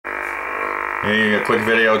A quick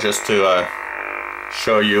video just to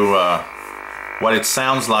show you what it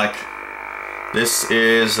sounds like. This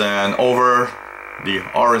is an over the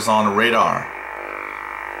horizon radar.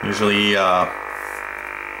 Usually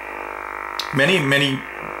many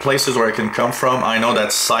places where it can come from. I know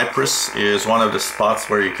that Cyprus is one of the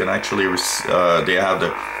spots where you can actually they have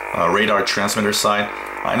the radar transmitter site.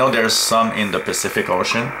 I know there's some in the Pacific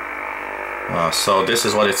Ocean. So this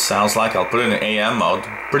is what it sounds like. I'll put it in AM mode.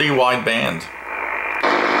 Pretty wide band.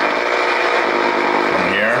 From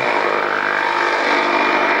here.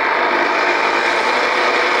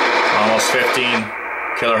 Almost 15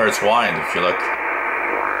 kilohertz wide if you look.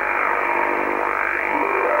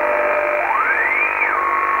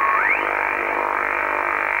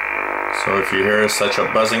 So if you hear such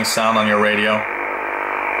a buzzing sound on your radio,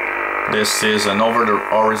 this is an over the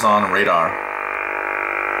horizon radar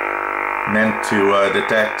meant to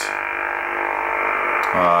detect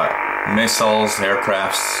missiles,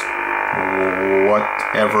 aircrafts,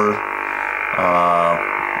 whatever,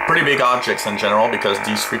 pretty big objects in general, because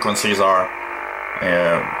these frequencies are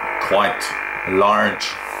quite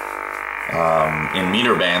large in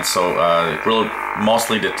meter bands, so it will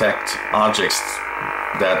mostly detect objects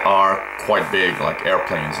that are quite big, like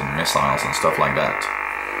airplanes and missiles and stuff like that.